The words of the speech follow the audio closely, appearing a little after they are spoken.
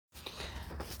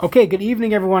Okay, good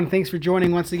evening, everyone. Thanks for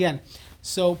joining once again.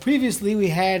 So previously we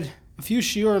had a few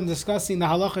shiurim discussing the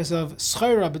halachas of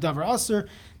shtar b'davar aser,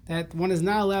 that one is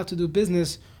not allowed to do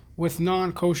business with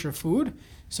non-kosher food.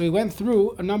 So we went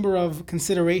through a number of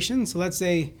considerations. So let's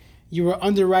say you were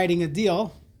underwriting a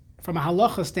deal from a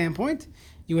halacha standpoint.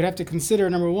 You would have to consider,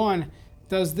 number one,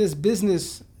 does this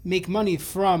business make money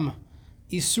from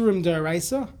isurim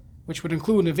d'oraisa, which would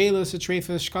include nevelos,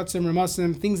 atrefas, shkatzim,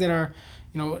 ramasim, things that are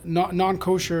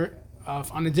non-kosher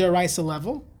on a d'oraisa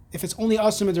level. If it's only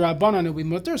asur midrabanan, it would be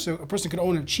mutter. So a person could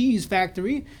own a cheese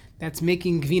factory that's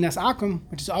making gvinas akum,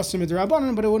 which is asur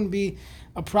midrabanan, but it wouldn't be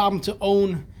a problem to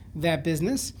own that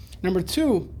business. Number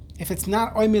two, if it's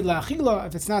not oimid la'achila,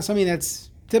 if it's not something that's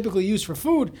typically used for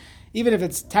food, even if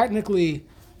it's technically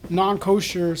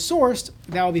non-kosher sourced,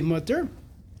 that would be mutter.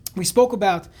 We spoke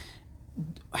about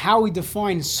how we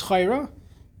define shchira,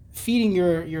 feeding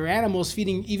your animals,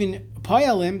 feeding even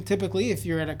payalim, typically if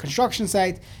you're at a construction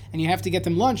site and you have to get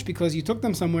them lunch because you took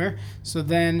them somewhere, so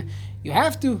then you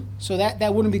have to. So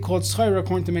that wouldn't be called shchira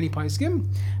according to many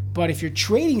paiskim. But if you're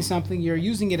trading something, you're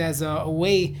using it as a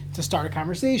way to start a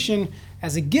conversation,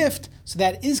 as a gift, so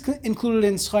that is included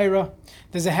in shchira.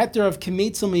 There's a heter of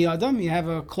kemetzel miyadam. You have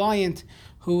a client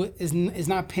who is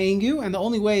not paying you, and the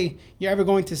only way you're ever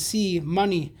going to see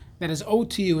money that is owed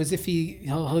to you is if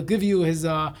he'll give you his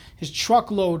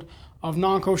truckload of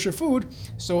non-kosher food.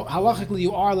 So halachically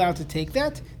you are allowed to take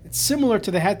that. It's similar to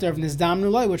the heter of nizdam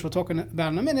nulai, which we'll talk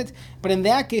about in a minute. But in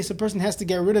that case, a person has to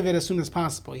get rid of it as soon as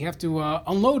possible. You have to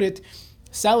unload it,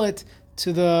 sell it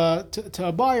to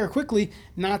a buyer quickly,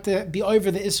 not to be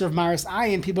over the isser of maris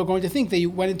ayin. People are going to think that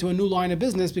you went into a new line of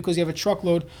business because you have a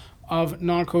truckload of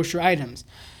non-kosher items.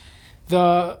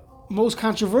 The most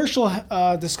controversial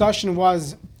discussion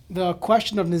was the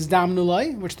question of nizdam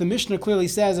nulai, which the Mishnah clearly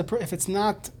says if it's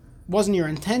wasn't your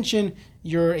intention,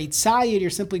 you're a tzayid, you're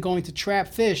simply going to trap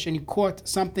fish and you caught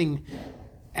something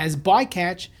as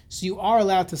bycatch, so you are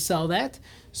allowed to sell that.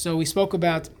 So we spoke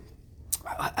about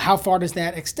how far does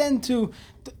that extend to.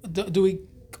 Do we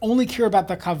only care about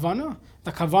the kavana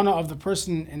of the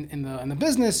person in the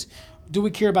business? Do we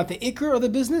care about the ikr of the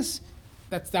business?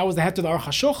 That was the heter of the Aruch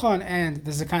HaShulchan and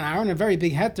the Zakan Aaron, a very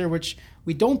big heter, which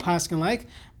we don't paskin like,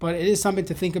 but it is something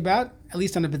to think about, at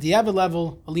least on a b'diavad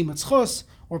level, a limat zchus,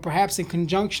 or perhaps in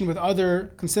conjunction with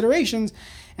other considerations,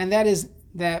 and that is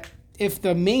that if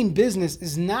the main business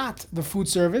is not the food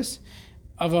service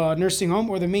of a nursing home,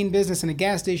 or the main business in a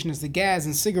gas station is the gas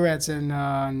and cigarettes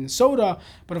and soda,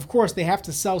 but of course they have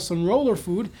to sell some roller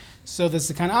food, so the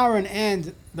Zakan Aaron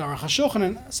and the Aruch HaShulchan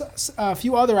and a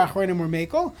few other achronim were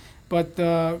mekel, but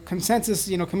the consensus,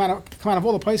 come out of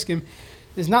all the poskim,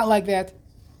 is not like that.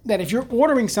 That if you're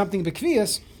ordering something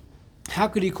b'kviyas, how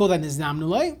could you call that nizdam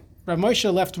nulai? Rav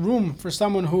Moshe left room for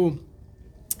someone who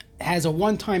has a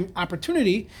one-time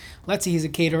opportunity. Let's say he's a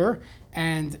caterer,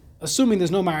 and assuming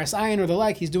there's no maris ayin or the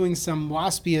like, he's doing some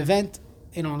waspy event,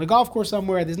 on the golf course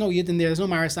somewhere. There's no yid in there. There's no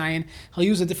maris ayin. He'll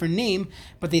use a different name,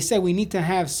 but they said we need to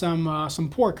have some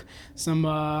pork,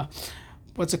 some.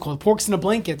 What's it called? Porks in a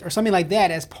blanket or something like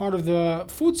that as part of the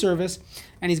food service,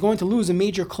 and he's going to lose a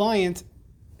major client.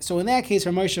 So in that case,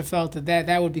 Rav Moshe felt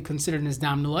that would be considered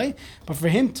nizdam nulai. But for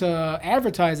him to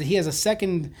advertise that he has a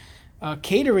second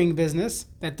catering business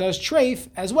that does treif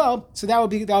as well, so that would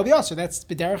be also. That's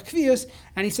b'derech kviyas.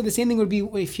 And he said the same thing would be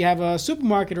if you have a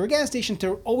supermarket or a gas station,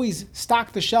 to always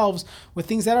stock the shelves with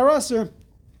things that are usher,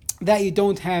 that you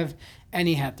don't have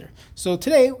any heter. So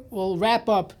today we'll wrap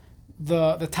up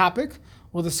the topic.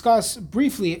 We'll discuss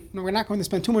briefly. We're not going to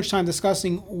spend too much time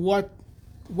discussing what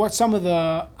some of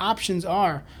the options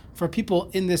are for people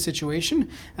in this situation,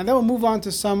 and then we'll move on to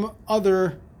some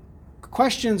other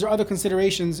questions or other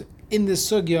considerations in this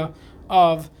sugya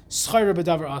of shchira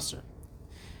b'davar aser.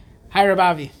 Hi,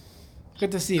 Rabavi.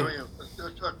 Good to see you.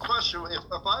 A question: If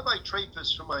I buy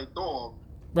treifas for my dog,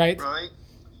 right?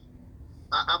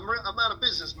 I'm not a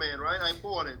businessman, right? I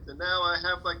bought it, and now I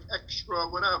have like extra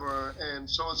whatever, and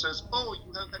someone says, "Oh,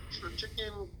 you have extra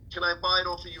chicken? Can I buy it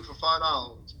off of you for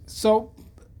 $5?" So,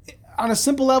 on a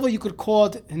simple level, you could call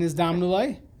it in nizdam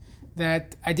nulai,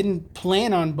 that I didn't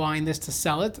plan on buying this to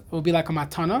sell it. It would be like a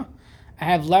matana. I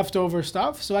have leftover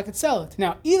stuff, so I could sell it.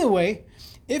 Now, either way,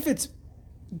 if it's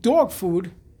dog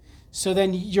food, so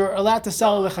then you're allowed to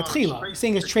sell it lechatchila.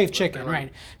 Saying it's treif chicken,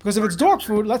 right? Because if it's dog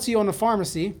food, let's say you own a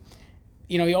pharmacy.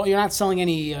 You're not selling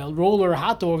any roller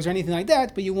hot dogs or anything like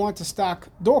that, but you want to stock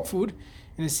dog food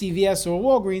in a CVS or a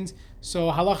Walgreens, so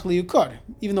halachically you could.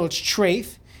 Even though it's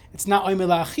treif, it's not oimel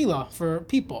achila for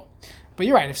people. But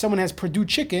you're right, if someone has Purdue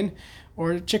chicken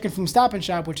or chicken from Stop and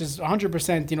Shop, which is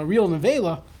 100% real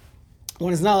nevela,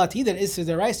 one is not allowed to eat that is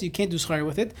the rice, so you can't do schar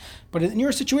with it. But in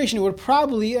your situation, it would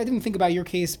probably, I didn't think about your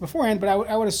case beforehand, but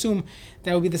I would assume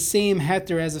that would be the same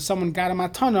heter as if someone got a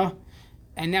matana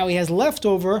and now he has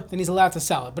leftover, then he's allowed to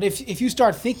sell it. But if you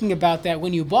start thinking about that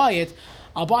when you buy it,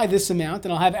 I'll buy this amount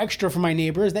and I'll have extra for my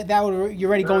neighbors, that would, you're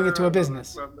already going into a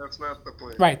business. That's not the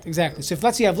point. Right, exactly. So if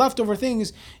let's say you have leftover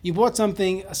things, you bought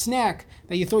something, a snack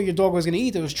that you thought your dog was going to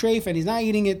eat, it was treif and he's not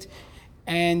eating it,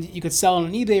 and you could sell it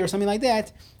on eBay or something like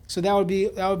that. So that would be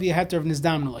a heter of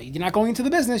nizdamnullah. You're not going into the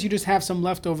business, you just have some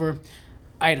leftover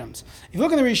items. If you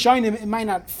look at the Rishonim, it might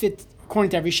not fit according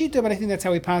to every shita, but I think that's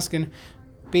how we paskin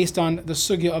based on the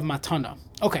sugya of matana.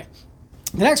 Okay,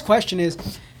 the next question is,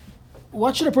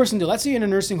 what should a person do? Let's say you're in a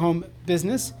nursing home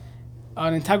business.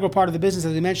 An integral part of the business,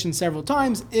 as we mentioned several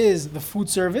times, is the food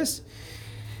service.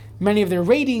 Many of their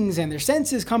ratings and their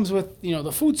census comes with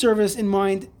the food service in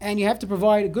mind, and you have to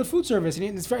provide a good food service. And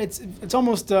it's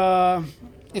almost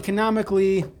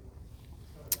economically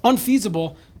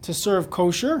unfeasible to serve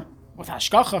kosher with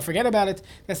hashgacha. Forget about it.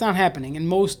 That's not happening in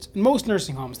most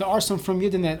nursing homes. There are some from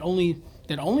Yidden that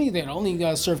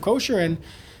only serve kosher,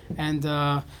 and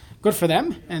good for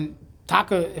them. And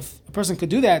taka, if a person could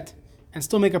do that and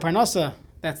still make a parnasa,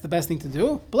 that's the best thing to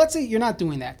do. But let's say you're not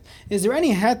doing that. Is there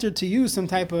any heter to use some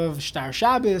type of shtar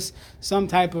shabbos, some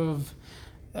type of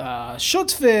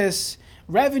shutfis,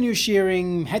 revenue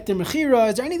sharing, heter mechira?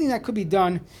 Is there anything that could be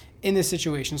done in this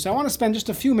situation? So I want to spend just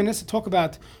a few minutes to talk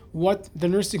about what the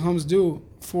nursing homes do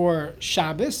for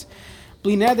Shabbos.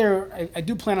 Bli neder, I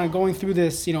do plan on going through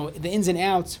this, the ins and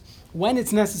outs, when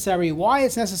it's necessary, why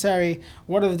it's necessary,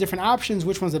 what are the different options,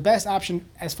 which one's the best option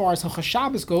as far as Hilchos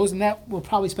Shabbos goes, and that we'll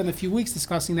probably spend a few weeks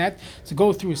discussing that, to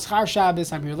go through Schar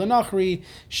Shabbos, Amir Lenachri,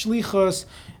 Shlichus,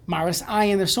 Maris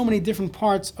Ayin. There's so many different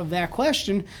parts of that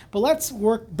question, but let's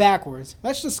work backwards.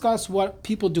 Let's discuss what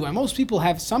people do. And most people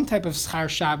have some type of Schar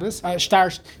Shabbos,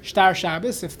 shtar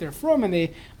Shabbos, if they're from and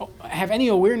they have any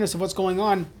awareness of what's going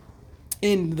on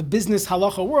in the business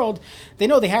halacha world, they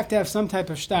know they have to have some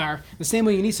type of shtar. The same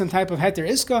way you need some type of heter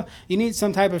Iska, you need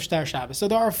some type of shtar Shabbos. So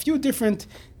there are a few different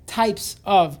types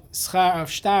of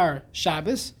shtar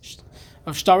Shabbos,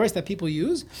 of shtaris that people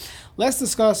use. Let's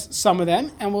discuss some of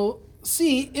them, and we'll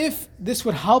see if this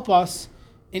would help us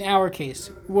in our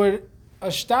case. Would a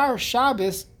shtar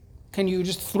Shabbos, can you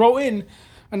just throw in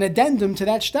an addendum to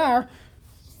that shtar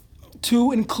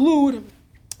to include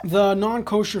the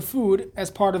non-kosher food as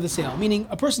part of the sale? Meaning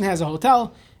a person has a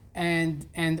hotel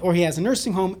or he has a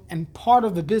nursing home, and part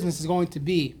of the business is going to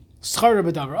be shtar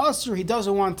b'davar asur. He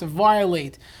doesn't want to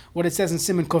violate what it says in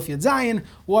Siman Kuf Yud Zayin.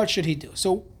 What should he do?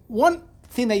 So one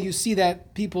thing that you see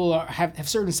that people have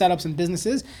certain setups in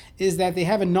businesses is that they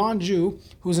have a non-Jew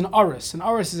who's an aris. An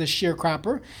aris is a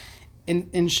sharecropper.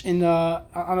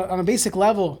 On a basic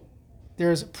level,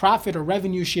 there's profit or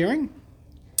revenue sharing,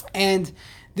 and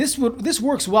this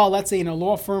works well, let's say in a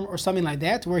law firm or something like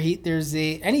that, where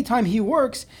anytime he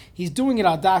works, he's doing it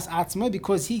al das atzma,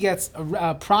 because he gets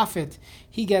a profit,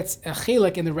 he gets a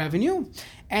chelik in the revenue,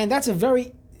 and that's a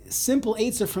very simple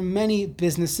eitzah for many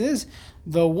businesses.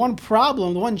 The one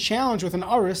challenge with an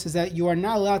aris is that you are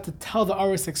not allowed to tell the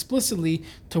aris explicitly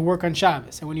to work on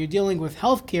Shabbos. And when you're dealing with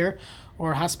healthcare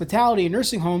or hospitality in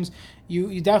nursing homes,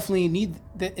 you definitely need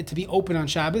it to be open on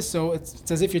Shabbos. So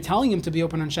it's as if you're telling him to be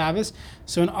open on Shabbos.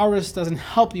 So an aris doesn't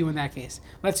help you in that case.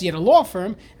 Let's say you had a law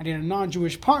firm and you had a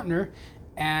non-Jewish partner.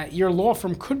 Your law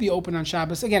firm could be open on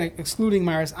Shabbos, again, excluding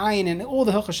Maris Ayin and all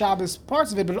the Hilchos Shabbos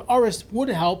parts of it, but an aris would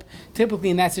help typically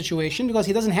in that situation, because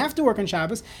he doesn't have to work on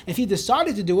Shabbos. If he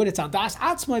decided to do it, it's al das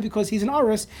atzma, because he's an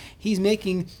aris, he's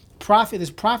making profit,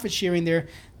 there's profit sharing there.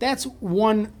 That's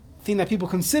one thing that people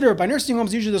consider. By nursing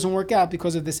homes, usually doesn't work out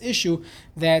because of this issue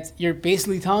that you're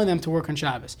basically telling them to work on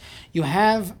Shabbos. You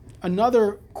have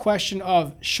another question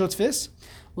of shutfis.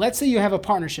 Let's say you have a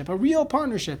partnership, a real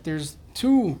partnership. There's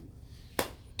two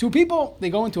people, they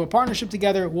go into a partnership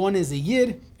together. One is a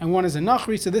Yid and one is a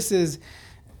Nachri. So this is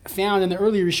found in the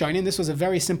early Rishonim. This was a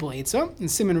very simple eitzah. In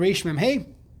Siman Reish Mem Hey,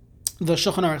 the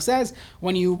Shulchan Aruch says,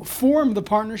 when you form the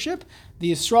partnership,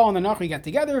 the Yisrael and the Nachri get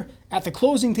together at the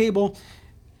closing table.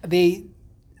 They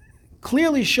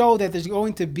clearly show that there's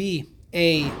going to be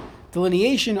a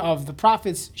delineation of the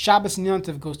profits. Shabbos and Yom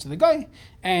Tov goes to the guy,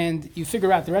 and you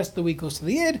figure out the rest of the week goes to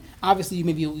the Yid. Obviously,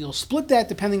 you'll split that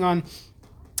depending on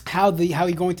how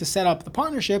you're going to set up the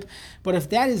partnership. But if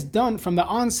that is done from the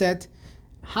onset,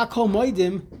 hakol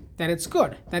moedim, that it's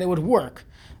good, that it would work.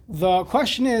 The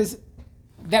question is,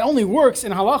 that only works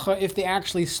in halacha if they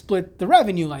actually split the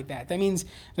revenue like that. That means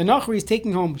the Nachri is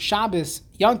taking home Shabbos,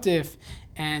 Yom Tov,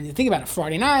 and you think about it,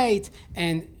 Friday night,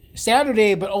 and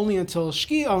Saturday, but only until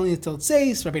Shki, only until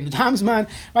Tzeis, Rabbeinu Tamzman,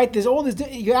 right? There's all this.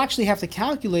 You actually have to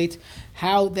calculate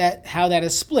how that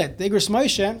is split. The Igros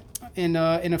Moshe in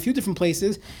a few different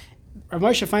places, Rav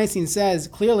Moshe Feinstein says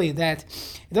clearly that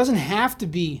it doesn't have to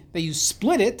be that you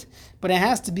split it, but it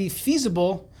has to be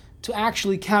feasible to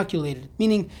actually calculate it.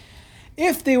 Meaning,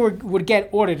 if they would get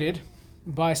audited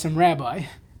by some rabbi,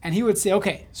 and he would say,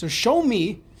 okay, so show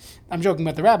me, I'm joking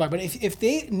about the rabbi, but if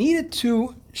they needed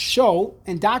to show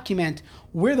and document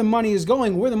where the money is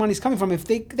going, where the money is coming from,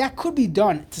 that could be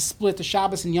done to split the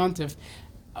Shabbos and Yontif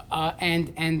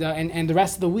and the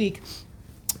rest of the week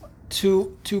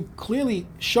to clearly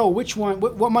show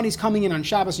what money is coming in on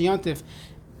Shabbos and Yontif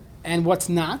and what's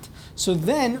not. So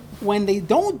then when they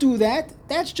don't do that,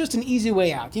 that's just an easy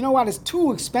way out. You know what? It's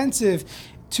too expensive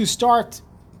to start,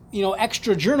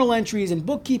 extra journal entries and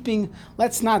bookkeeping.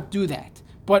 Let's not do that.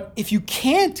 But if you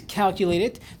can't calculate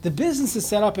it, the business is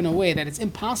set up in a way that it's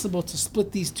impossible to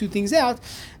split these two things out,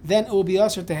 then it will be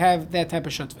usher to have that type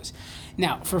of shutfas.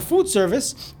 Now, for food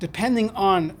service, depending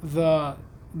on the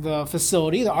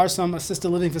facility, there are some assisted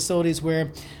living facilities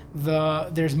where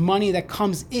there's money that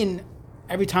comes in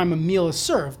every time a meal is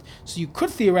served. So you could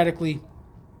theoretically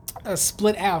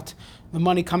split out the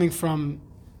money coming from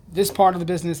this part of the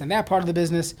business and that part of the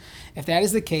business. If that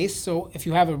is the case, so if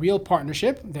you have a real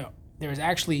partnership, there's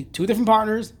actually two different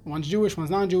partners, one's Jewish, one's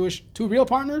non-Jewish, two real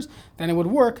partners, then it would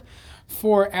work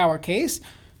for our case.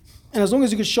 And as long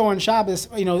as you could show on Shabbos,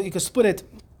 you could split it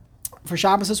for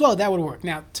Shabbos as well, that would work.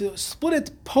 Now, to split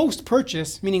it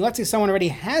post-purchase, meaning let's say someone already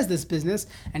has this business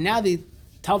and now they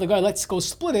tell the guy, let's go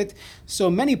split it.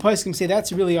 So many poskim say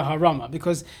that's really a harama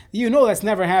because that's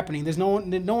never happening. There's no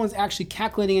one's actually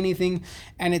calculating anything,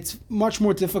 and it's much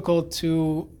more difficult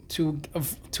to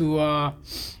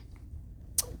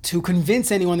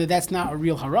convince anyone that that's not a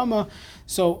real harama.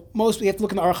 So we have to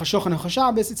look in the Aruch HaShulchan and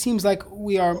Shabbos. It seems like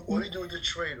we are. What are you doing the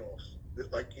trade-off?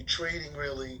 Like you're trading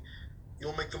really.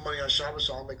 You'll make the money on Shabbos,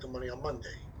 so I'll make the money on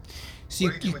Monday. So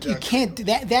you can't do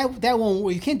that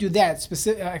won't. You can't do that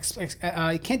specific.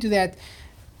 You can't do that.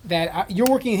 That you're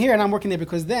working here and I'm working there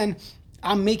because then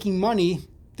I'm making money.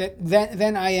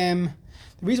 Then I am.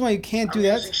 The reason why you can't do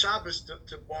that. I'm using Shabbos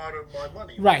to barter my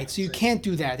money. Right. So you can't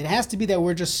do that. It has to be that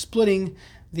we're just splitting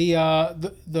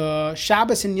the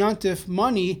Shabbos and Yontif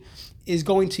money is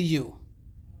going to you.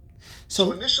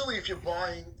 So initially, if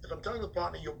I'm telling the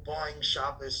partner you're buying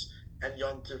Shabbos and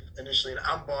Yontif initially, and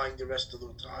I'm buying the rest of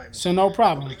the time. So no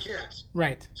problem. Nobody cares.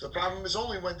 Right. So the problem is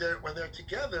only when they're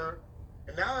together,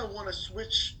 and now I want to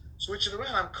switch it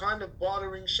around. I'm kind of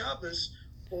bartering Shabbos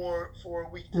for a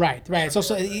week. Right. It's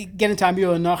also you get into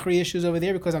Amir and Nachri issues over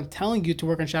there because I'm telling you to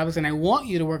work on Shabbos and I want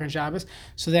you to work on Shabbos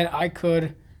so that I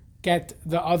could get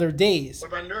the other days. What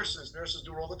about nurses? Nurses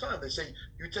do it all the time. They say,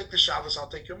 you take the Shabbos, I'll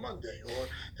take your Monday. Or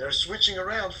they're switching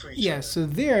around for each other. Yeah, so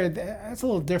that's a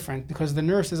little different because the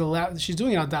nurse is allowed, she's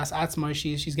doing it on Das Atzma,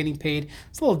 she's getting paid.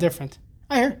 It's a little different.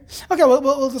 I hear. Okay,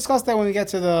 we'll discuss that when we get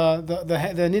to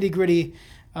the nitty-gritty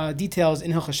details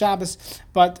in Hilchos Shabbos.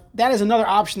 But that is another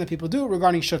option that people do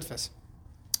regarding shutfas.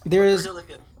 There is... Do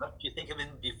you take them in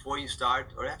before you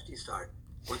start or after you start?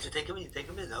 Once you take them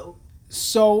in, no?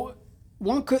 So...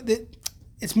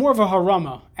 it's more of a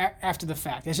harama after the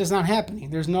fact. It's just not happening.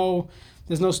 There's no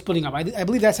splitting up. I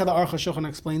believe that's how the Aruch HaShulchan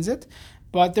explains it.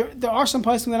 But there are some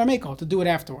places that are makel to do it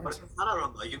afterwards. But it's not a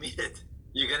harama. You mean it.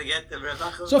 You're going to get the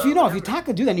revach. So if you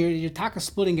taka do that, you're taka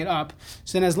splitting it up.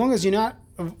 So then as long as you're not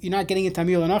getting into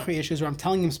Amir and Nachri issues where I'm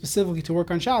telling him specifically to work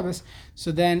on Shabbos,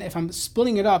 so then if I'm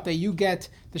splitting it up, that you get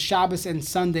the Shabbos and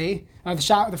Sunday,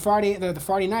 the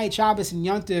Friday night Shabbos and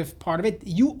Yontif part of it,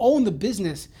 you own the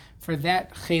business for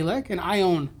that chelek, and I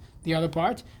own the other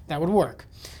part. That would work.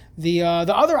 The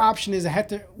other option is a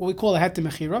heter, what we call a heter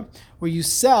mechira, where you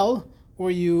sell or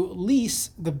you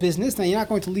lease the business. Now you're not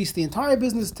going to lease the entire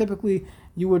business. Typically,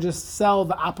 you would just sell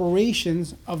the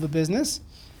operations of the business.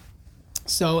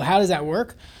 So how does that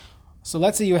work? So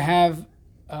let's say you have,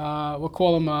 we'll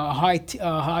call him a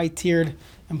high-tiered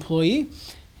employee.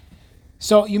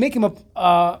 So you make him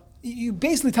you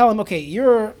basically tell him, okay,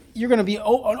 you're going to be an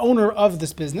owner of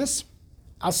this business.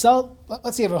 I'll sell,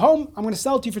 let's say you have a home, I'm going to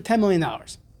sell it to you for $10 million.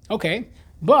 Okay,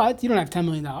 but you don't have $10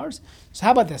 million. So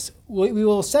how about this? We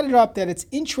will set it up that it's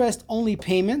interest-only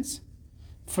payments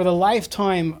for the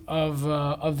lifetime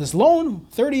of this loan,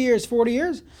 30 years, 40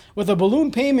 years, with a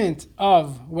balloon payment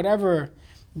of whatever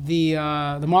the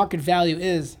market value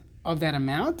is of that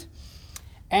amount.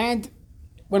 And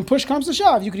when push comes to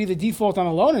shove, you could either default on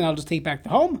the loan and I'll just take back the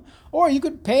home, or you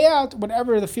could pay out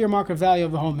whatever the fair market value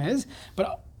of the home is.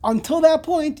 But until that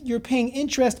point, you're paying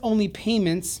interest-only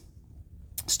payments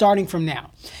starting from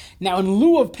now. Now, in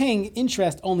lieu of paying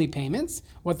interest-only payments,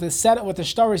 what the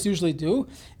shtaris usually do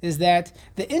is that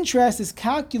the interest is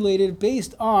calculated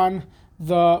based on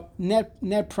the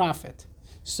net profit.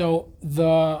 So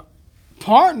the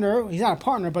partner, he's not a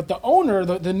partner, but the owner,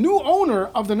 the new owner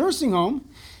of the nursing home,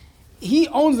 he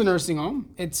owns the nursing home.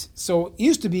 It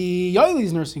used to be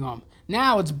Yaeli's nursing home.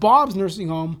 Now it's Bob's nursing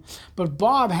home, but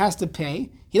Bob has to pay.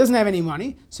 He doesn't have any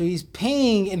money, so he's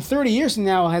paying in 30 years from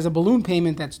now, has a balloon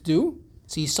payment that's due.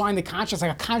 So he signed the contract, it's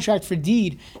like a contract for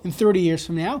deed in 30 years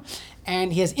from now.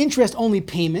 And he has interest-only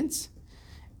payments.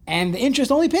 And the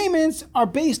interest-only payments are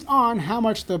based on how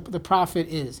much the profit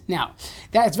is. Now,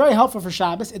 that's very helpful for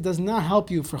Shabbos. It does not help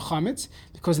you for Chametz,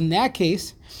 because in that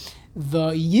case, the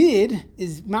Yid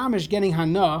is mamish getting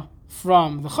hana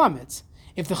from the Chametz.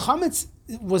 If the Chametz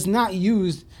was not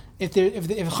used, if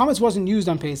chametz wasn't used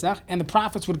on Pesach, and the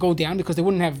profits would go down because they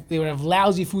would have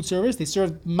lousy food service. They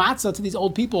served matzah to these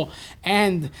old people,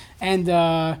 and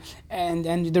the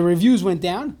reviews went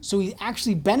down. So he's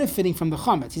actually benefiting from the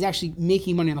chametz. He's actually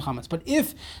making money on the chametz. But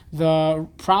if the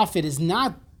profit is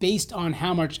not based on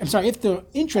how much, if the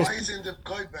interest. Why isn't the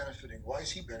guy benefiting? Why is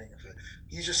he benefiting?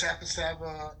 He just happens to have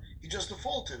he just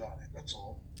defaulted on it. That's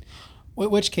all.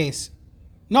 Which case?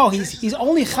 No, he's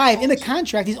only chayiv in the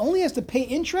contract. He only has to pay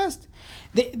interest.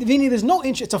 There's no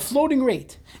interest. It's a floating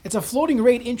rate. It's a floating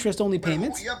rate interest-only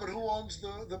payments. But who owns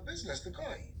the business? The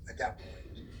guy at that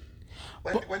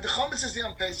point. When the chametz is there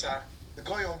on Pesach, the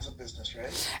guy owns the business,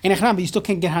 right? In Echnam, but you still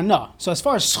can't get hana. So as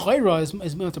far as schayra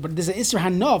is but there's an isser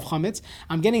hana of chametz.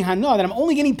 I'm getting hana that I'm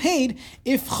only getting paid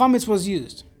if chametz was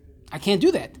used. I can't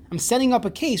do that. I'm setting up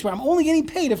a case where I'm only getting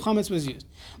paid if chametz was used.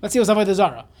 Let's say it was avodah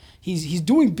zarah. He's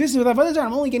doing business with avodah zarah.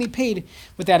 I'm only getting paid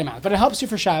with that amount, but it helps you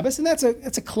for Shabbos, and that's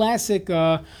a classic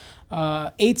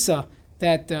eitzah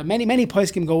that many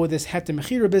poskim go with this heter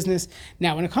mechira business.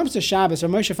 Now, when it comes to Shabbos,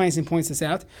 Moshe Feinstein points this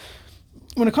out.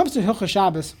 When it comes to hilchos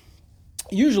Shabbos,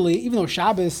 usually, even though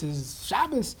Shabbos is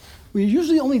Shabbos, we're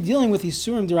usually only dealing with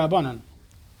isurim derabanan.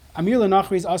 Amir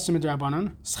lenachri is asur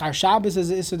derabanan. Schar Shabbos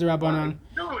is isur derabanan.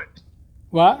 I knew it.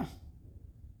 What?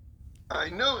 I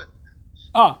knew it.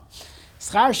 Oh.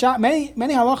 Many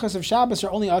halachas of Shabbos are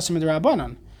only asur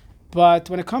midrabanan, but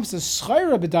when it comes to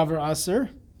schayra b'davar asur,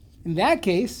 in that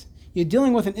case you're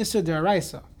dealing with an isur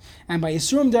deraisa, and by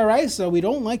isurim deraisa we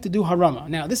don't like to do harama.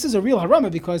 Now this is a real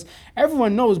harama because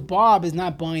everyone knows Bob is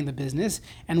not buying the business,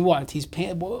 and what he's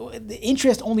paying the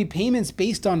interest only payments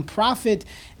based on profit,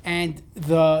 and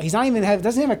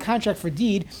doesn't have a contract for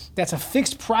deed that's a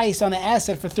fixed price on the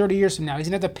asset for 30 years from now. He's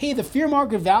going to have to pay the fair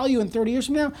market value in 30 years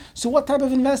from now. So what type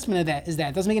of investment is that?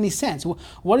 It doesn't make any sense.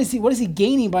 What is he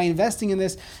gaining by investing in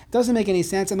this? It doesn't make any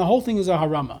sense, and the whole thing is a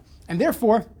harama. And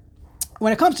therefore,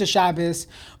 when it comes to Shabbos,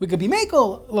 we could be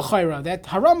mekel l'chayra, that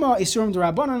harama isurim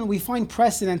derabanan. We find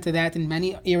precedent to that in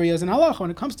many areas in halacha. When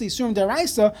it comes to isurim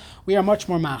deraisa, we are much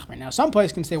more machmer. Now, some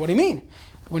places can say, what do you mean?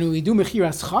 When we do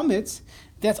mechiras chametz,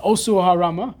 that's also a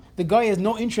harama. The guy has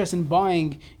no interest in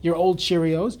buying your old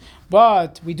Cheerios,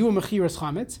 but we do a mechiras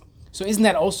chametz. So isn't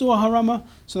that also a harama?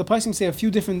 So the place can say a few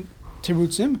different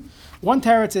terutzim. One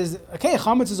teretz is, okay,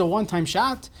 chametz is a one-time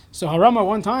shot, so harama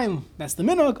one time, that's the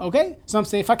minhag, okay? Some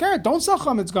say, fakir, don't sell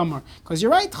chametz gamar, because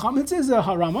you're right, chametz is a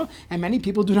harama, and many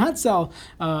people do not sell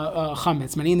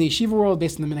chametz. Many in the yeshiva world,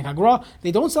 based on the minhag hagra,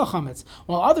 they don't sell chametz.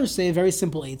 While others say, a very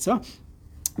simple eitzah,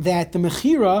 that the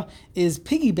mechira is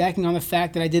piggybacking on the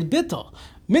fact that I did bittul.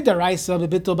 Midaraisa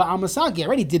b'bittul ba'amasagi. I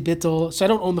already did bittul, so I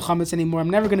don't own the chametz anymore. I'm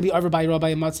never going to be over by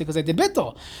Rabbi Matzah because I did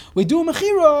bittul. We do a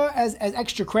mechira as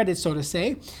extra credit, so to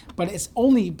say, but it's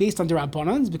only based on the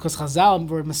rabbanans because Chazal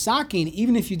were masakin.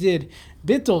 Even if you did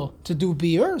bittul to do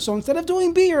beer, so instead of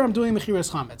doing beer, I'm doing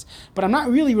mechiras chametz. But I'm not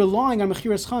really relying on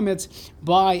mechiras chametz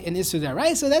by an isur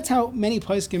deraisa. So that's how many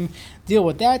poskim deal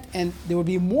with that, and there would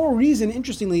be more reason,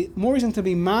 interestingly, more reason to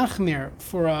be machmir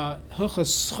for a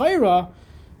hilchos schayra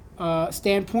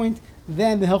standpoint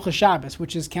than the hilchos Shabbos,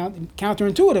 which is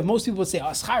counterintuitive. Most people would say, "Oh,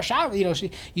 schar Shabbos."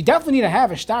 You definitely need to have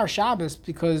a shtar Shabbos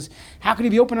because how could he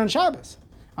be open on Shabbos?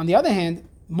 On the other hand,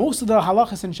 most of the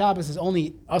halachas in Shabbos is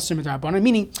only asur midrabanan,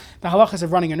 meaning the halachas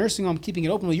of running a nursing home, keeping it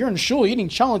open. Well, you're in shul, you're eating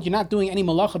chalent, you're not doing any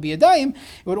malacha biyadayim.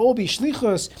 It would all be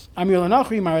shlichus, amir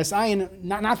lanachri, maras ayin,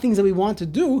 not things that we want to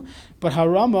do, but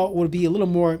harama would be a little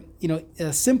more,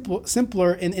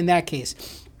 simpler in that case.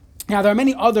 Now, there are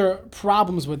many other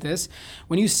problems with this.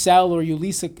 When you sell or you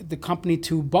lease the company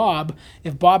to Bob,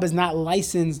 if Bob is not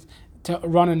licensed to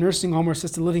run a nursing home or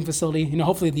assisted living facility,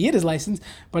 hopefully the Yid is licensed,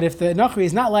 but if the Nachri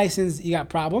is not licensed, you got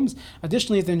problems.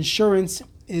 Additionally, if the insurance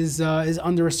is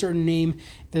under a certain name.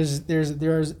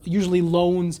 There's usually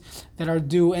loans that are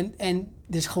due, and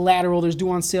there's collateral. There's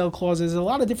due on sale clauses. There's a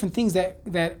lot of different things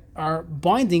that are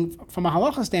binding from a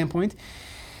halacha standpoint.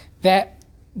 That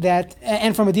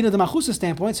and from a Dina de Machusa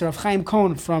standpoint, so Rav Chaim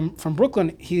Cohn from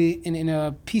Brooklyn, he in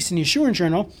a piece in Yeshurun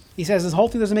Journal, he says this whole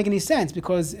thing doesn't make any sense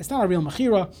because it's not a real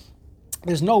mechira.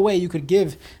 There's no way you could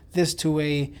give this to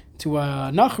a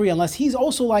nachri unless he's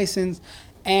also licensed,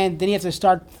 and then you have to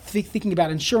start thinking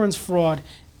about insurance fraud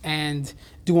and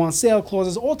due on sale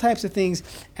clauses, all types of things,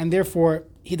 and therefore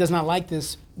he does not like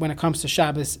this when it comes to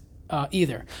Shabbos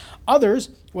either. Others,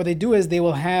 what they do is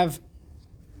they'll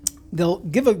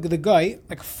give the guy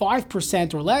like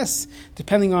 5% or less,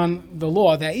 depending on the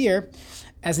law that year,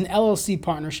 as an LLC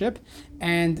partnership,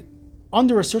 and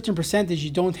under a certain percentage you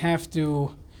don't have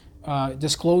to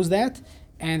disclose that,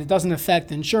 and it doesn't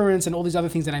affect insurance and all these other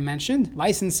things that I mentioned,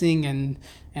 licensing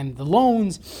and the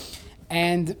loans,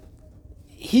 and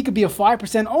he could be a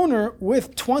 5% owner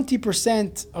with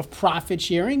 20% of profit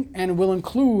sharing, and will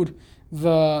include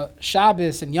the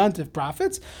Shabbos and Yontif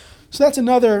profits. So that's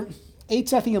another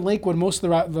 8. I think in Lakewood, most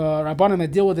of the Rabbanim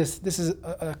that deal with this is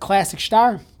a classic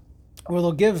shtar, where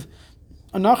they'll give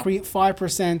a nachri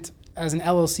 5% as an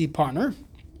LLC partner.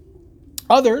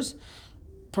 Others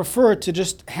prefer to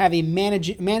just have a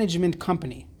management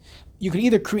company. You could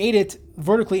either create it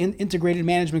vertically integrated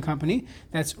management company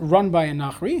that's run by a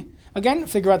nachri. Again,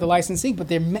 figure out the licensing, but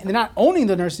they're not owning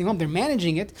the nursing home, they're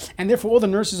managing it, and therefore all the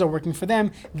nurses are working for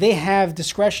them. They have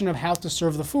discretion of how to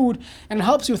serve the food, and it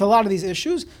helps you with a lot of these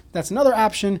issues. That's another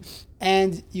option,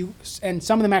 and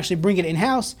some of them actually bring it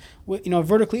in-house,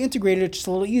 vertically integrated. It's just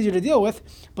a little easier to deal with,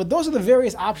 but those are the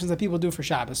various options that people do for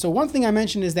Shabbos. So one thing I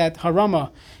mentioned is that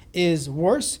harama is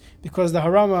worse, because the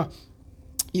harama,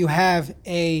 you have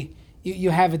a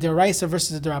deraisa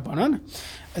versus a derabanan.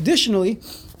 Additionally,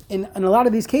 in a lot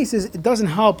of these cases, it doesn't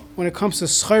help when it comes to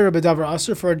shtar b'davar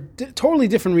aser for a totally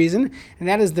different reason, and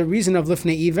that is the reason of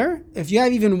lifnei iver. If you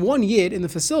have even one yid in the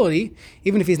facility,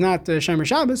 even if he's not Shomer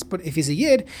Shabbos, but if he's a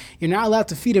yid, you're not allowed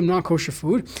to feed him non-kosher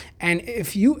food. And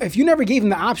if you never gave him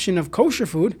the option of kosher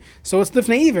food, so it's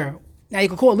lifnei iver. Now you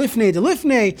could call it lifnei de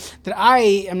lifnei, that I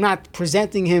am not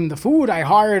presenting him the food. I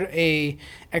hired a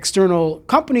external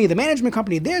company, the management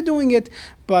company, they're doing it,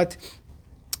 but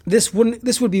this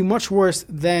would be much worse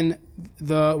than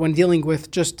when dealing with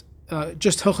just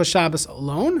Hilchos Shabbos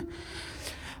alone.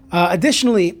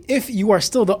 Additionally, if you are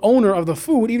still the owner of the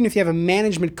food, even if you have a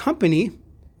management company,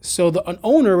 so an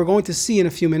owner we're going to see in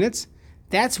a few minutes,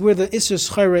 that's where the Isser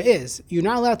Schara is. You're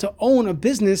not allowed to own a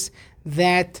business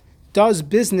that does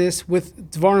business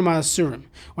with Dvarim Asurim.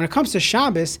 When it comes to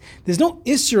Shabbos, there's no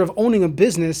Isser of owning a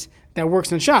business that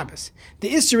works on Shabbos.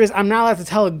 The Isser is, I'm not allowed to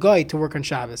tell a guy to work on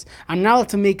Shabbos. I'm not allowed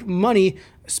to make money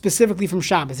specifically from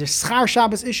Shabbos. There's Schar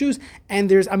Shabbos issues,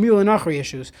 and there's Amir L'Nachri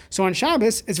issues. So on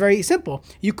Shabbos, it's very simple.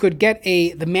 You could get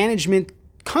the management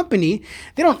company.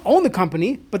 They don't own the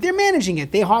company, but they're managing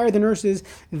it. They hire the nurses.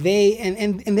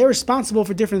 And they're responsible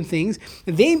for different things.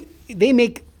 They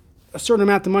make a certain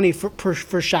amount of money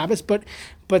for Shabbos, but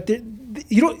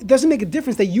it doesn't make a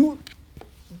difference that you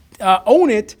own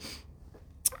it.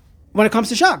 When it comes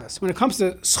to Shabbos, when it comes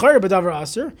to shtar b'davar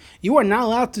aser, you are not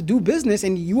allowed to do business,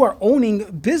 and you are owning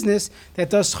business that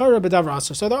does shtar b'davar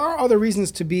aser. So there are other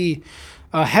reasons to be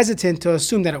hesitant to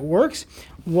assume that it works.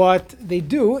 What they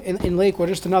do in Lakewood,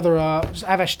 just another, I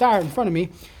have a shtar in front of me.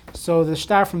 So the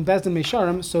shtar from Bezdin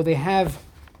Meisharim. So they have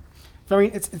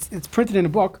it's printed in a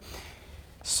book.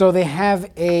 So they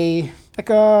have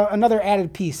another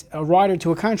added piece, a rider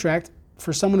to a contract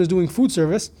for someone who's doing food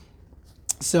service.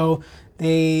 So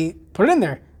they put it in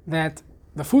there that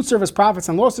the food service profits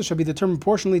and losses shall be determined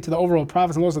proportionally to the overall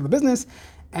profits and losses of the business,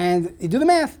 and you do the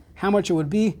math, how much it would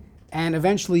be, and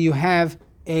eventually you have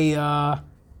a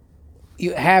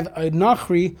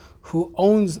nachri who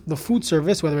owns the food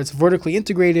service, whether it's vertically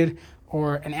integrated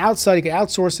or an outside, you can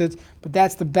outsource it, but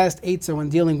that's the best eitzah when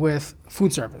dealing with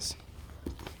food service.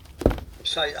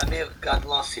 Sorry, I may have gotten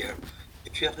lost here.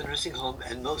 If you have the nursing home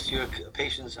and most of your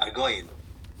patients are goyim,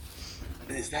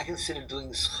 is that considered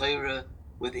doing schayra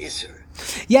with Isser?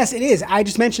 Yes, it is. I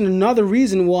just mentioned another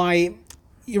reason why.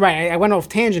 You're right. I went off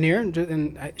tangent here,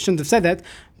 and I shouldn't have said that.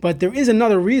 But there is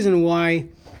another reason why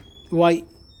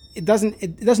it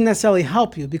doesn't necessarily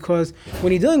help you, because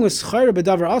when you're dealing with schayra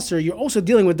b'davar aser, you're also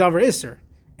dealing with davar Isser,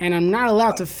 and I'm not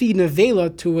allowed to feed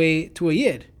nevela to a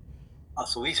yid. Oh,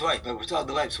 so he's right, but we're talking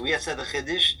the life. So we have said the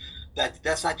chiddush.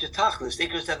 That's not your tachlis. They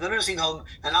could have the nursing home,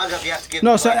 and Agav, you have to give.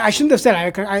 No, so I shouldn't have said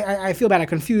it. I feel bad. I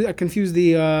confused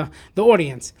the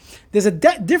audience. There's a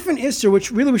different Isser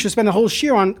which really we should spend a whole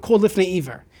shir on, called lifnei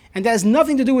iver, And that has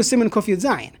nothing to do with Siman Kuf Yud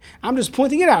Zayin. I'm just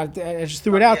pointing it out. I just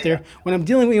threw it out there. When I'm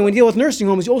dealing, when you deal with nursing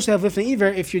homes, you also have Lifnei Iver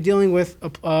if you're dealing with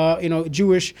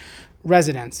Jewish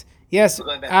residents. Yes,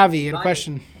 Avi, you had a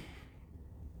question.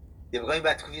 Yeah, we're going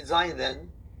back to Kuf Yud Zayin then.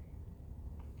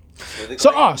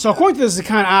 So according to this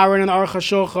Zakan Aaron and Aruch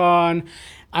HaShulchan,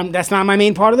 that's not my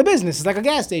main part of the business. It's like a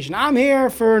gas station. I'm here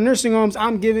for nursing homes.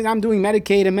 I'm doing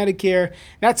Medicaid and Medicare.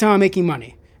 That's how I'm making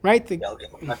money, right?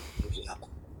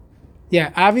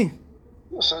 Yeah, Avi.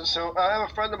 So I have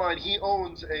a friend of mine. He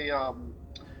owns a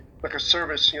like a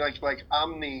service, like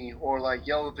Omni or like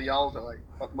Yellow to Yalda,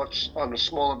 like much on a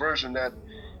smaller version. That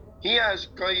he has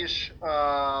Goyish.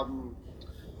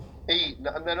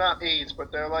 They're not aides,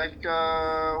 but they're like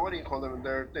what do you call them?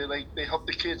 They help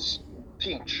the kids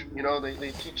teach.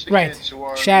 They teach the kids who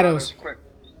are shadows.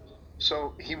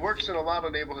 So he works in a lot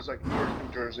of neighborhoods like New York,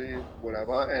 New Jersey,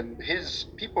 whatever. And his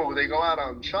people, they go out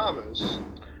on Shabbos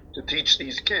to teach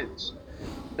these kids.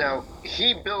 Now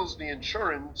he bills the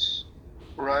insurance,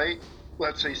 right?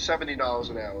 Let's say $70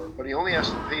 an hour, but he only has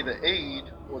to pay the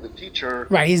aide or the teacher.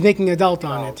 Right, he's making adult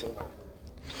on it.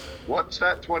 What's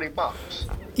that? $20?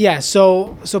 Yeah,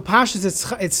 so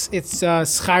Pashas, it's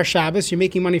schar Shabbos. You're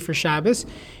making money for Shabbos.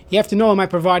 You have to know: am I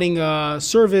providing a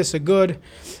service, a good?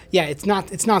 Yeah, it's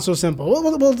not so simple.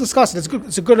 We'll discuss it. It's good.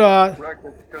 It's a good.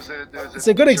 It's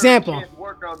a good example.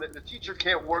 The teacher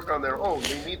can't work on their own.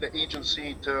 They need the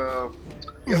agency to.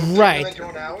 Right. Make their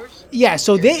own hours? Yeah.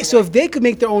 So if they could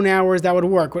make their own hours, that would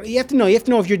work. But you have to know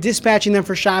if you're dispatching them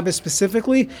for Shabbos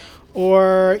specifically,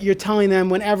 or you're telling them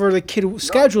whenever the kid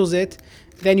schedules it,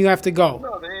 then you have to go.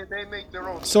 No, they make their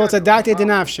own. So it's a date de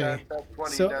nafshe.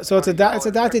 So it's a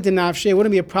date de nafshe. It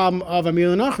wouldn't be a problem of Amir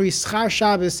L'Nachri. Schar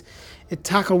Shabbos,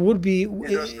 Taka would be. You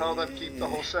just tell them keep the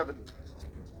whole 70.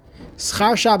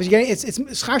 Schar Shabbos,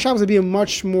 Schar Shabbos would be a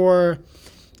much more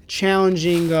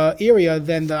challenging area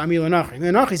than the Amir L'Nachri.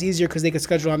 The L'Nachri is easier because they could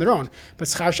schedule on their own. But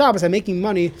Schar Shabbos, I'm making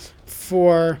money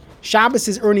for Shabbos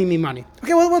is earning me money.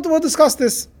 Okay, we'll discuss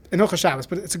this in Hilchos Shabbos,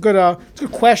 but it's a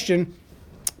good question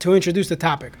to introduce the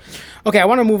topic. Okay, I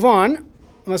want to move on,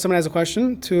 unless someone has a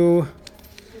question, to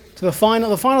the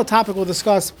final topic we'll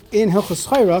discuss in Hilchos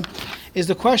Chayra is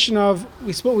the question of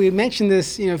we mentioned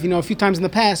this a few times in the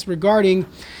past regarding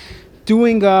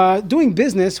doing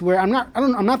business where I'm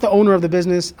not the owner of the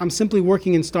business. I'm simply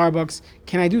working in Starbucks.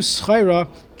 Can I do Chayra?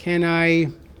 Can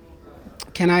I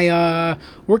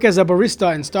work as a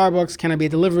barista in Starbucks? Can I be a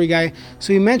delivery guy?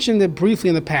 So you mentioned it briefly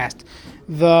in the past.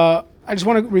 I just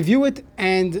want to review it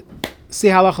and say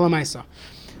halacha l'maisa.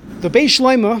 The Beis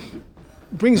Shlomo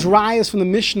brings rayas from the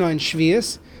Mishnah and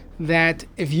Shvius that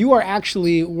if you are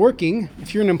actually working,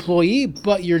 if you're an employee,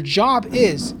 but your job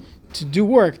is to do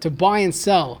work, to buy and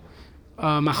sell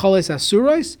macholes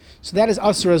asuros, so that is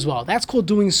asur as well. That's called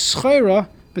doing schayra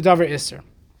b'davar iser.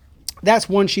 That's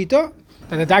one shita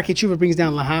that the Darkei Tshuva brings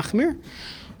down lahachmir.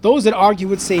 Those that argue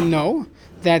would say no,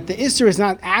 that the iser is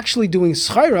not actually doing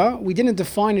schayra. We didn't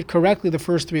define it correctly the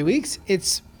first 3 weeks.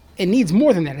 It needs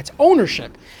more than that. It's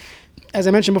ownership. As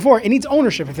I mentioned before, it needs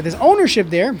ownership. If there's ownership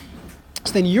there,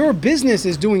 so then your business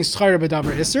is doing schayra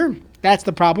b'davar iser. That's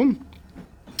the problem.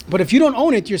 But if you don't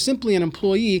own it, you're simply an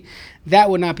employee.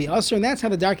 That would not be usher, and that's how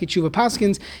the Darkei Tshuva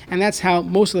paskins, and that's how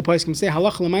most of the poskim say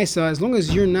halacha l'maisa. As long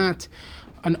as you're not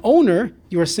an owner,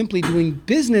 you are simply doing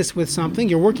business with something.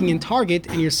 You're working in Target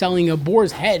and you're selling a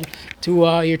boar's head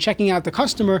to. You're checking out the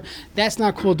customer. That's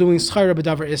not called doing schayra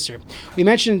b'davar iser. We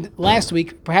mentioned last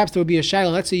week, perhaps there would be a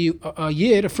shayla. Let's say a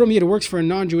yid, from yid who works for a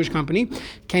non-Jewish company.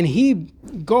 Can he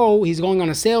go? He's going on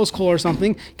a sales call or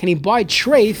something. Can he buy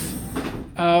treif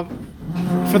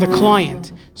for the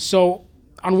client? So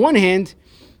on one hand,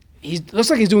 he looks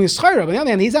like he's doing schayra, but on the other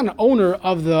hand, he's not an owner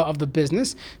of the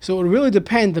business. So it would really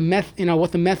depend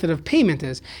what the method of payment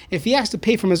is. If he has to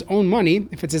pay from his own money,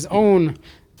 if it's his own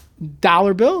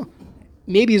dollar bill,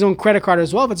 maybe his own credit card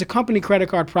as well. If it's a company credit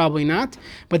card, probably not.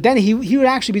 But then he would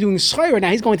actually be doing schayra. Now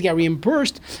he's going to get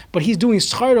reimbursed, but he's doing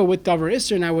schayra with davar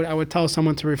iser, and I would tell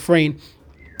someone to refrain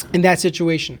in that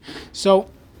situation.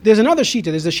 So there's another shita.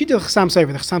 There's the shita of Chassam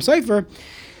Sofer. The Chassam Sofer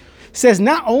says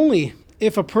not only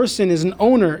if a person is an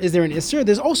owner, is there an Isser?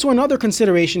 There's also another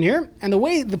consideration here. And the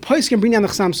way the Pais can bring down the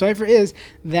Chassam Sofer is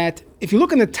that if you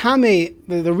look in the Tameh,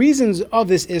 the reasons of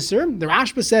this Isser, the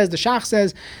Rashba says, the Shach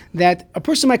says, that a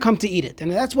person might come to eat it.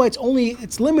 And that's why it's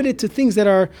limited to things that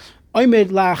are Omed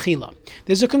la'achila.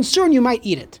 There's a concern you might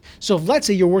eat it. So if, let's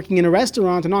say, you're working in a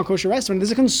restaurant, a non-kosher restaurant,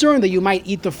 there's a concern that you might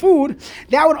eat the food,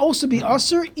 that would also be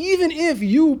usher, even if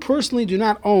you personally do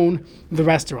not own the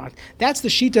restaurant. That's the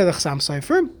shita of the Chassam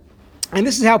Sofer. And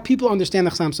this is how people understand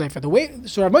the Chassam Sofer.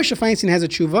 So Rav Moshe Feinstein has a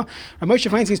tshuva. Rav Moshe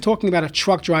Feinstein is talking about a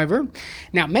truck driver.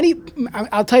 Now,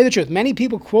 I'll tell you the truth, many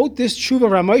people quote this tshuva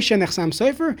of Rav Moshe and the Chassam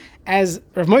Sofer as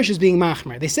Rav Moshe is being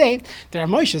machmer. They say that Rav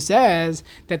Moshe says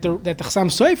that the Chassam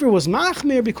Sofer was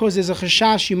machmer because there's a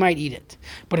chashash you might eat it.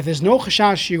 But if there's no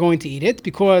chashash, you're going to eat it,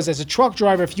 because as a truck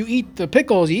driver, if you eat the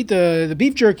pickles, you eat the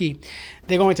beef jerky,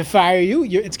 they're going to fire you.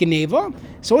 It's geneva,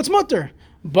 so it's mutter.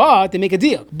 But they make a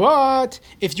deal. But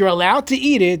if you're allowed to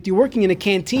eat it, you're working in a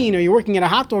canteen or you're working at a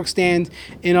hot dog stand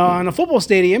in a football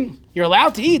stadium, you're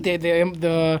allowed to eat. They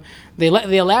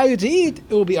allow you to eat, it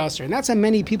will be usher. And that's how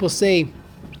many people say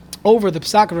over the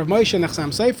Psak of Rav Moshe and the Chassam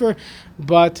Sofer,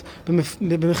 but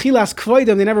b'mechilas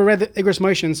kvoidem, they never read the Igros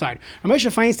Moshe inside. Rav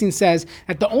Moshe Feinstein says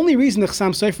that the only reason the Chassam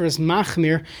Sofer is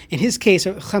machmir, in his case,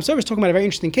 Chassam Sofer is talking about a very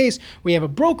interesting case where you have a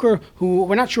broker who,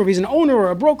 we're not sure if he's an owner or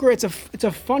a broker, it's a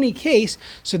funny case.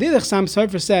 So there the Chassam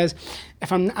Sofer says,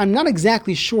 if I'm not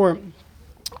exactly sure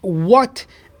what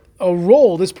a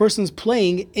role this person's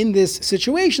playing in this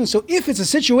situation. So if it's a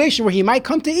situation where he might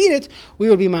come to eat it, we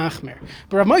would be machmer.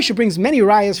 But Rav Moshe brings many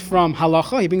rayas from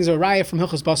halacha. He brings a raya from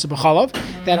Hilchos Basar B'chalav,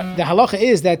 that the halacha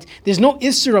is that there's no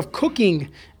isser of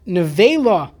cooking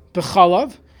nevela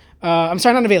b'chalav. Not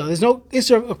nevela. There's no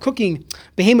isser of cooking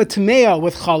behema tamea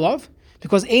with chalav,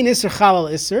 because ein isser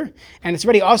chalal isser, and it's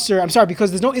already usser.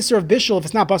 Because there's no isser of bishul if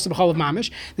it's not basar b'chalav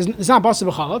mamish. It's not basar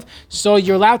b'chalav, so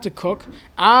you're allowed to cook.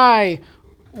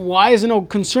 Why is there no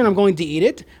concern I'm going to eat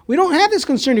it? We don't have this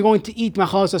concern you're going to eat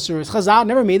machalas asuros. Chazal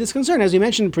never made this concern. As we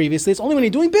mentioned previously, it's only when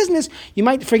you're doing business, you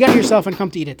might forget yourself and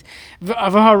come to eat it.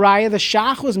 V'haraya, the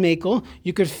shach was mekel.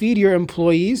 You could feed your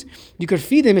employees. You could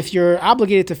feed them if you're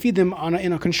obligated to feed them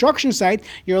in a construction site.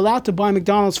 You're allowed to buy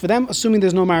McDonald's for them, assuming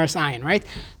there's no maris ayin, right?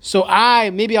 So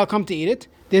maybe I'll come to eat it.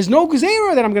 There's no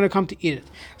gzeira that I'm going to come to eat it.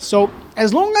 So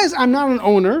as long as I'm not an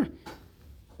owner,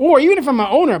 or even if I'm an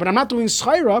owner, but I'm not doing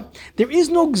schayra, there is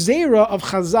no gzeira of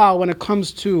chazal when it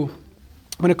comes to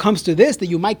this, that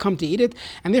you might come to eat it.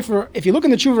 And therefore, if you look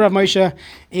in the tshuva of Moshe,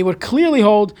 it would clearly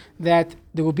hold that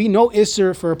there will be no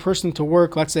isser for a person to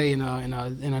work, let's say in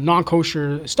a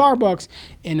non-kosher Starbucks,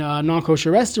 in a non-kosher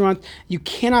restaurant. You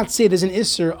cannot say there's an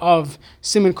isser of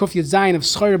siman kuf yud zayin of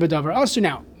schayra b'davar asur.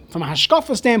 Now, from a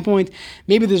hashkafa standpoint,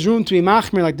 maybe there's room to be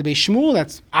machmir like the Beis Shmuel,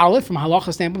 that's aleph from a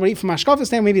halacha standpoint, but from a hashkafa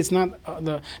standpoint, maybe it's not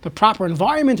the proper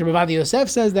environment, or Rav Yosef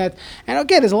says that. And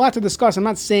again, there's a lot to discuss. I'm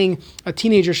not saying a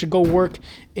teenager should go work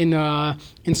in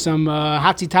some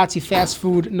hatzi-tatzi fast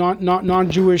food,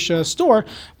 non-Jewish store,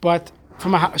 but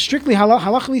from a strictly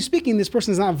halachically speaking, this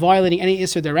person is not violating any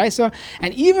Isser Deraisa.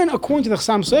 And even according to the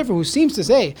Chassam Sofer, who seems to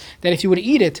say that if you were to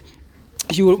eat it,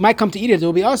 you might come to eat it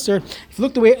will be usher. If you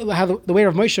look the way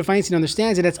Rav Moshe Feinstein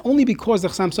understands it, that's only because the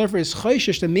Chassam Sofer is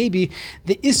choishish that maybe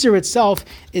the isser itself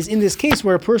is in this case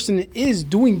where a person is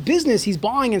doing business, he's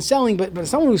buying and selling, but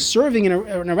someone who's serving in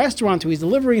a restaurant, who he's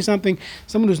delivering something,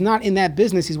 someone who's not in that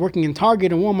business, he's working in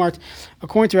Target and Walmart,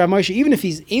 according to Rav Moshe, even if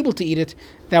he's able to eat it,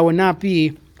 that would not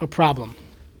be a problem.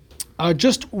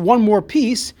 Just one more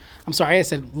piece, I'm sorry, I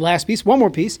said last piece, one more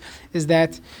piece, is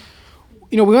that,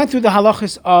 we went through the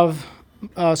halachas of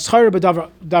schayra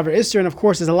b'davar isser, and of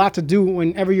course there's a lot to do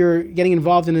whenever you're getting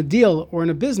involved in a deal or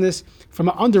in a business from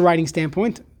an underwriting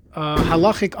standpoint,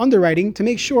 halachic underwriting, to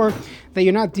make sure that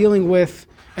you're not dealing with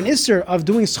an isser of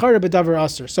doing schayra b'davar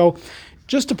asur. So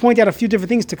just to point out a few different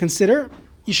things to consider,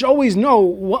 you should always know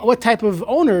what type of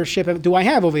ownership do I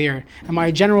have over here. Am I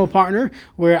a general partner,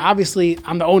 where obviously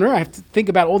I'm the owner, I have to think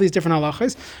about all these different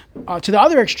halachas. To the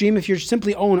other extreme, if you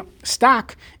simply own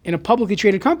stock in a publicly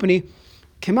traded company,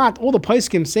 all the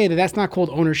poskim say that that's not called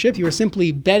ownership. You are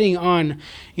simply betting on,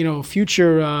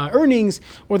 future earnings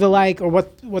or the like, or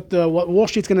what Wall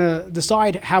Street's going to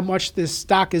decide how much this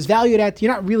stock is valued at.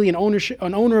 You're not really an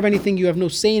owner of anything. You have no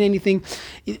say in anything,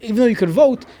 even though you could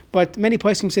vote. But many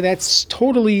poskim say that's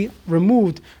totally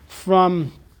removed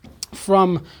from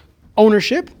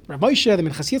ownership. Rav Moshe, the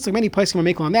Minchas Yitzchak, many places are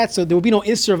making on that, so there will be no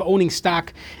isser of owning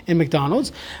stock in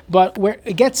McDonald's. But where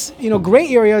it gets, gray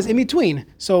areas in between.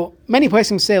 So many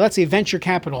places say, let's say venture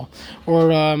capital, or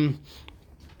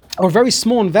very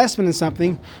small investment in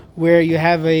something where you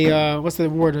have a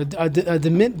de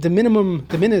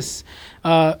minimis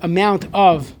amount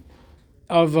of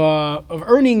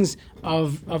earnings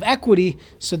of equity.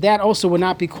 So that also would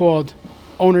not be called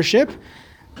ownership.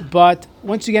 But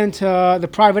once you get into the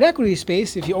private equity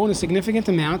space, if you own a significant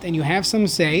amount and you have some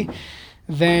say,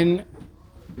 then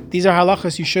these are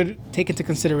halachas you should take into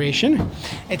consideration.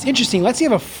 It's interesting. Let's say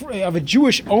you have a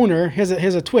Jewish owner. Here's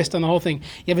a twist on the whole thing.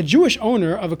 You have a Jewish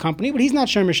owner of a company, but he's not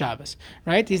shomer Shabbos,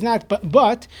 right? He's not.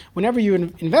 But whenever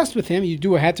you invest with him, you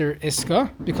do a heter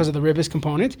Iska because of the ribis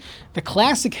component. The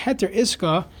classic heter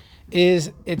Iska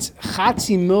is it's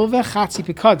chatzi milveh, chatzi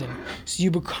pikadon. So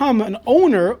you become an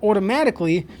owner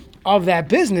automatically of that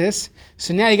business.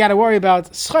 So now you got to worry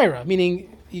about schayra, meaning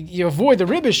you avoid the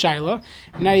ribis shaila.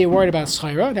 Now you're worried about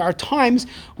schayra. There are times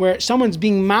where someone's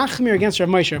being machmir against Rav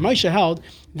Moshe. Rav Moshe held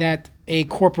that a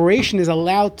corporation is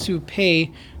allowed to pay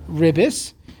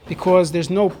ribis because there's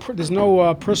no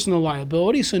personal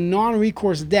liability. So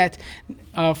non-recourse debt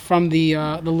from the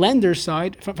lender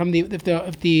side,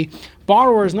 if the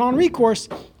borrower is non-recourse,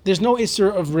 there's no isser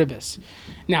of ribis.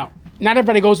 Now, not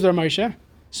everybody goes with Rav Moshe.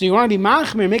 So you want to be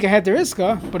machmir, make a heter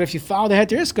Iska, but if you follow the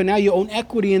heter Iska, now you own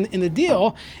equity in the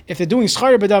deal. If they're doing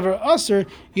shtar b'davar aser,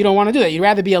 you don't want to do that. You'd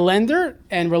rather be a lender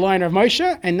and rely on Rav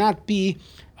Moshe and not be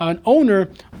an owner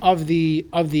of the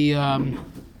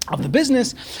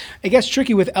business. It gets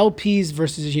tricky with LPs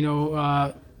versus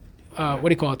what do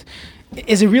you call it?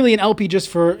 Is it really an LP just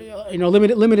for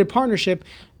limited partnership?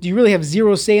 Do you really have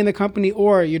zero say in the company,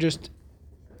 or you're just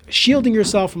shielding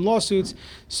yourself from lawsuits?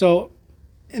 So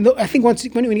I think when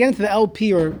you get into the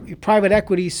LP or private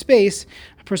equity space,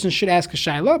 a person should ask a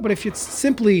shaila. But if it's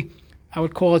simply, I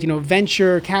would call it,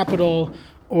 venture capital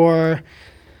or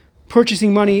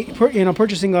purchasing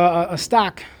a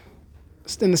stock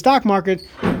in the stock market,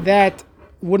 that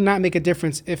would not make a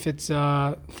difference if it's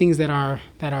things that are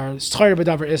shtar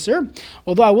b'davar iser.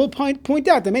 Although I will point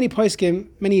out that many gedolei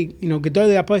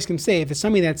poskim say if it's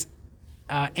something that's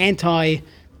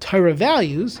anti-Torah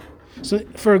values. So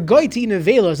for a guy to eat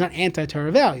nevela is not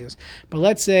anti-Torah values. But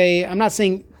let's say, I'm not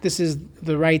saying this is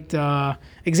the right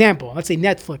example. Let's say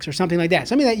Netflix or something like that.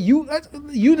 Something that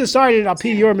you decided al pi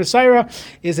your Messiah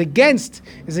is against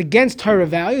Torah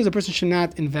values. A person should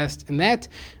not invest in that.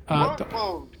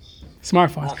 Smartphones.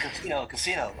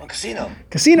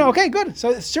 Casino. Okay, good.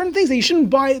 So certain things that you shouldn't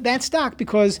buy that stock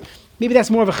because maybe that's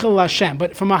more of a chilul Hashem.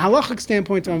 But from a halachic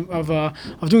standpoint of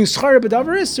doing shtar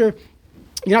b'davar iser,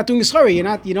 you're not doing schari. You're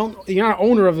not an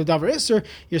owner of the davar iser.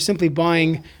 You're simply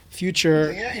buying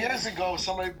future. Years ago,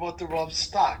 somebody bought the Rav's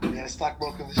stock. He had a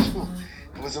stockbroker in the shul.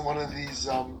 It was in one of these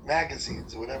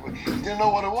magazines or whatever. He didn't know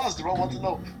what it was. The Rav wanted to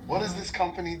know, what does this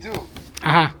company do?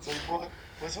 Uh-huh. So he bought it.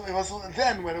 Was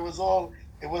then when it was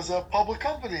a public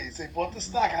company. So he bought the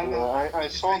stock. I don't know. I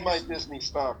sold my Disney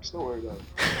stocks. Don't worry about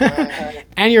it.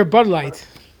 And your Bud Light.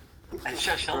 And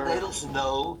Shashal Needles,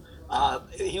 no,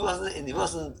 he wasn't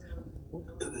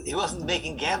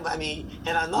making gambling. I mean, he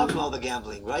had enough of all the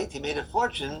gambling, right? He made a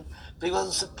fortune, but he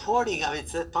wasn't supporting. I mean,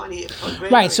 it's a funny.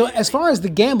 Right. So as far as the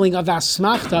gambling of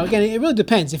asmachta, again, it really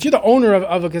depends. If you're the owner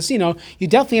of a casino, you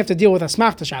definitely have to deal with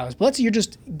asmachta shalos. But let's say you're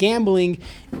just gambling,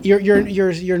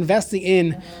 you're investing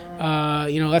in,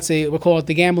 let's say we'll call it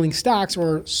the gambling stocks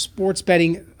or sports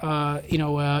betting,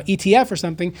 ETF or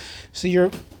something. So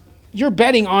you're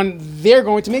betting on they're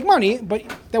going to make money, but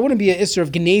that wouldn't be an isser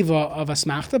of geneva of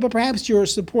asmachta, but perhaps you're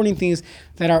supporting things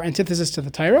that are antithesis to the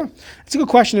Torah. It's a good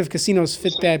question if casinos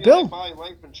fit that bill. Buy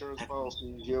life insurance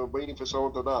policies, you're waiting for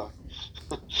someone to die.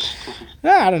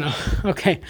 I don't know. Okay.